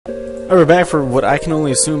We're back for what I can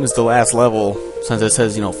only assume is the last level, since it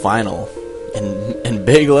says, you know, final. In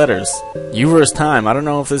big letters. You versus time. I don't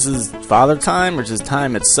know if this is father time or just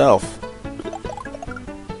time itself.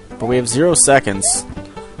 But we have 0 seconds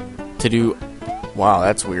to do... Wow,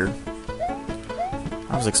 that's weird.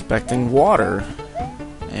 I was expecting water.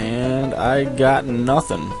 And I got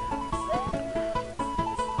nothing.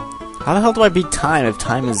 How the hell do I beat time if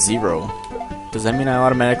time is 0? Does that mean I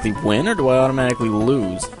automatically win, or do I automatically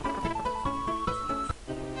lose?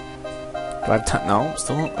 Do I have time? No,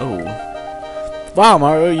 still don't. Oh. Wow,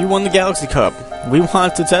 Mario, you won the Galaxy Cup. We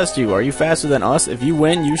want to test you. Are you faster than us? If you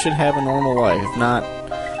win, you should have a normal life. If not,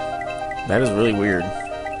 that is really weird.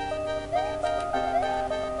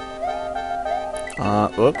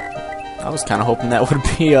 Whoop. I was kind of hoping that would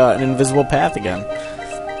be an invisible path again.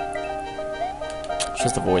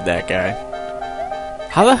 Just avoid that guy.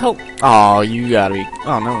 How the hell? Oh, you gotta be...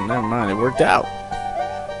 Oh, no, never mind. It worked out.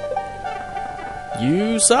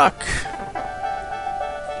 You suck.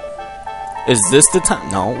 Is this the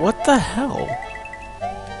time? No, what the hell?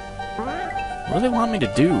 What do they want me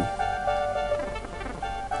to do?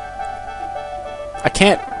 I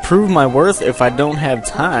can't prove my worth if I don't have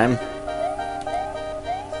time.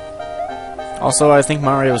 Also, I think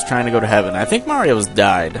Mario's trying to go to heaven. I think Mario's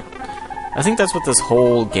died. I think that's what this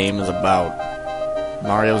whole game is about.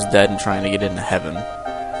 Mario's dead and trying to get into heaven.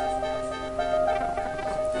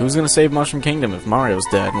 Who's gonna save Mushroom Kingdom if Mario's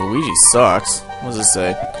dead? Luigi sucks. What does it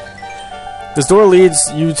say? This door leads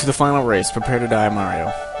you to the final race. Prepare to die,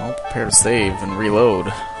 Mario. Well, prepare to save and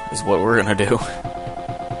reload is what we're gonna do.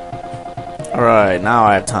 Alright, now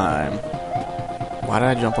I have time. Why did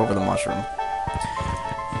I jump over the mushroom?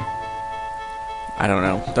 I don't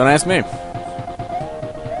know. Don't ask me.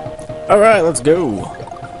 Alright, let's go.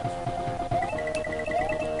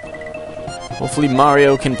 Hopefully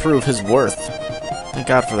Mario can prove his worth. Thank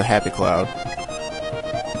God for the happy cloud.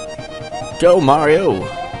 Go, Mario!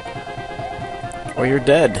 Or you're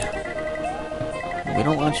dead. We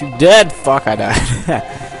don't want you dead! Fuck, I died.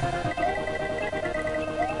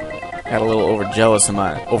 Got a little overzealous in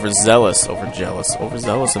my... Overzealous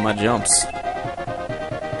in my jumps.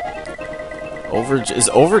 Is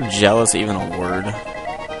overjealous even a word?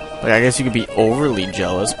 Like, I guess you could be overly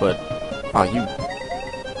jealous, but... Oh, you...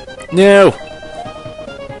 No!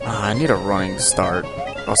 I need a running start.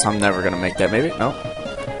 Else I'm never gonna make that, maybe? No.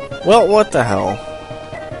 Well, what the hell?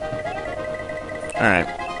 Alright.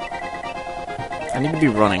 I need to be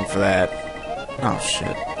running for that. Oh,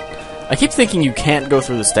 shit. I keep thinking you can't go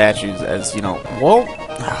through the statues as, you know... Well...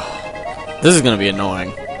 This is gonna be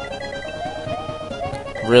annoying.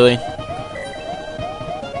 Really?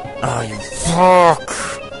 Oh, you fuck!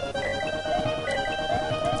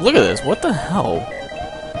 Look at this. What the hell?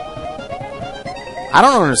 I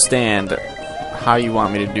don't understand how you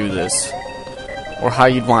want me to do this. Or how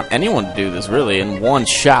you'd want anyone to do this, really, in one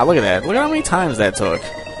shot. Look at that. Look at how many times that took.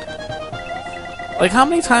 Like, how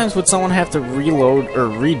many times would someone have to reload or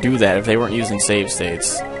redo that if they weren't using save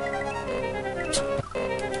states?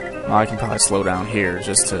 Well, I can probably slow down here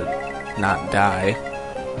just to not die.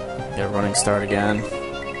 Get a running start again.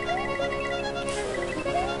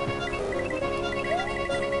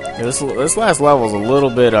 Yeah, this last level is a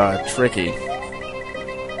little bit tricky.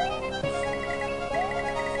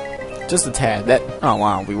 Just a tad. That... Oh,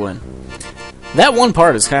 wow, we win. That one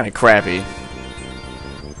part is kind of crappy.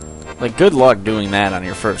 Like, good luck doing that on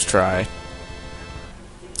your first try.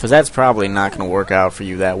 Because that's probably not going to work out for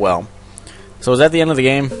you that well. So is that the end of the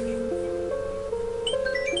game?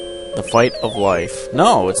 The fight of life.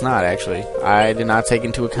 No, it's not, actually. I did not take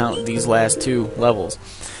into account these last 2 levels.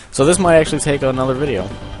 So this might actually take another video.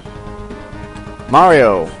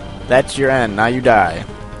 Mario, that's your end. Now you die.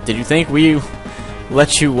 Did you think we...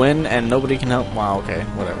 let you win and nobody can help? Wow, okay,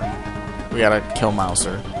 whatever. We gotta kill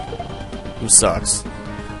Mouser, who sucks.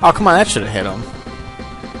 Oh, come on, that should have hit him.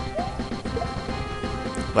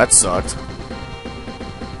 That sucked.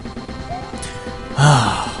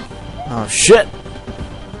 Oh, shit!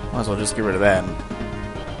 Might as well just get rid of that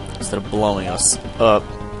instead of blowing us up.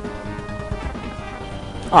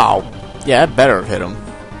 Oh, yeah, that better have hit him.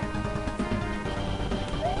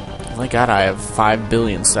 Thank God I have 5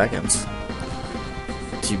 billion seconds.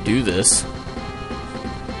 You do this.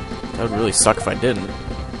 That would really suck if I didn't.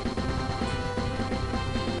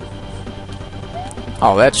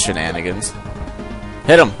 Oh, that's shenanigans.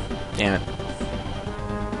 Hit him! Damn it.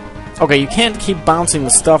 Okay, you can't keep bouncing the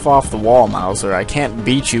stuff off the wall, Mouser. I can't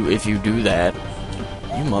beat you if you do that.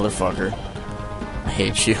 You motherfucker. I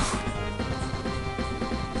hate you.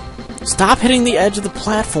 Stop hitting the edge of the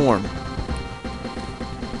platform!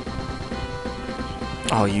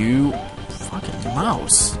 Oh, you... fucking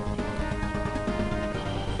mouse.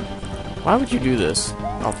 Why would you do this?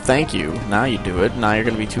 Oh, thank you. Now you do it. Now you're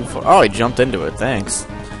gonna be too far. Oh, he jumped into it. Thanks.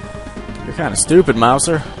 You're kind of stupid,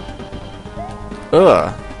 Mouser.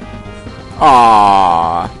 Ugh.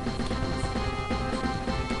 Aww.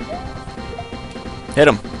 Hit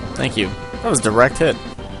him. Thank you. That was a direct hit.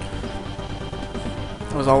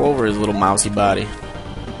 That was all over his little mousy body.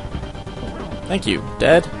 Thank you.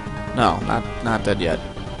 Dead? No, not dead yet.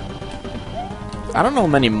 I don't know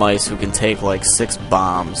many mice who can take like 6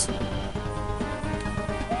 bombs.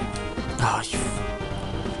 Oh, you...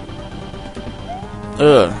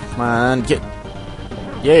 Ugh, come on, get...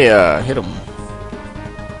 Yeah, hit him.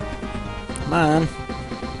 Come on.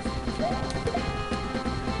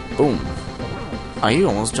 Boom. Oh, you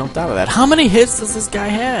almost jumped out of that. How many hits does this guy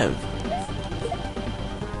have?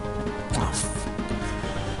 Oh,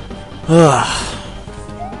 ugh.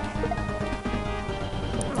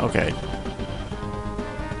 Okay.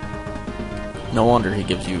 No wonder he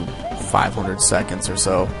gives you 500 seconds or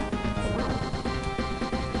so.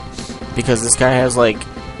 Because this guy has like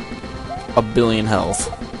 1 billion health.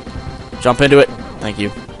 Jump into it. Thank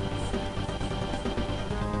you.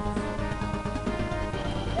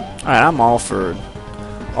 Alright, I'm all for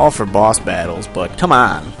boss battles, but come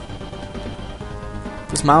on.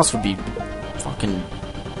 This mouse would be fucking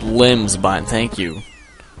limbs by. Thank you.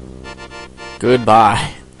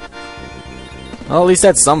 Goodbye. Well, at least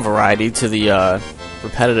that's some variety to the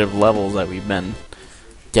repetitive levels that we've been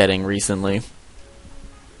getting recently.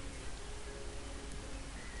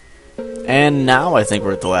 And now I think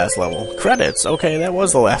we're at the last level. Credits. Okay, that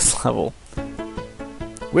was the last level.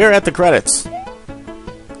 We're at the credits.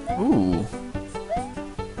 Ooh.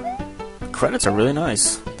 Credits are really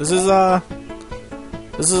nice. This is a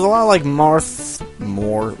lot like Marth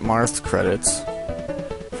credits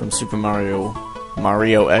from Super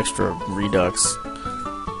Mario Extra Redux.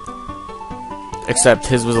 Except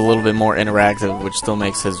his was a little bit more interactive, which still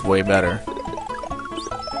makes his way better.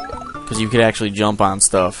 Because you could actually jump on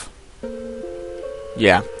stuff.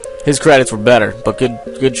 Yeah, his credits were better, but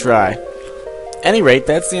good try. Any rate,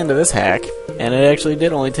 that's the end of this hack, and it actually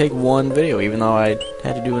did only take 1 video, even though I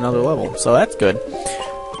had to do another level, so that's good.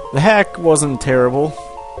 The hack wasn't terrible,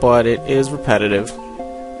 but it is repetitive,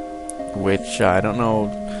 which I don't know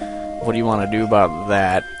what do you want to do about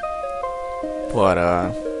that, but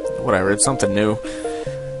whatever, it's something new,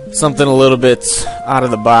 something a little bit out of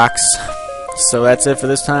the box. So that's it for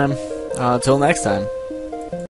this time. Until next time.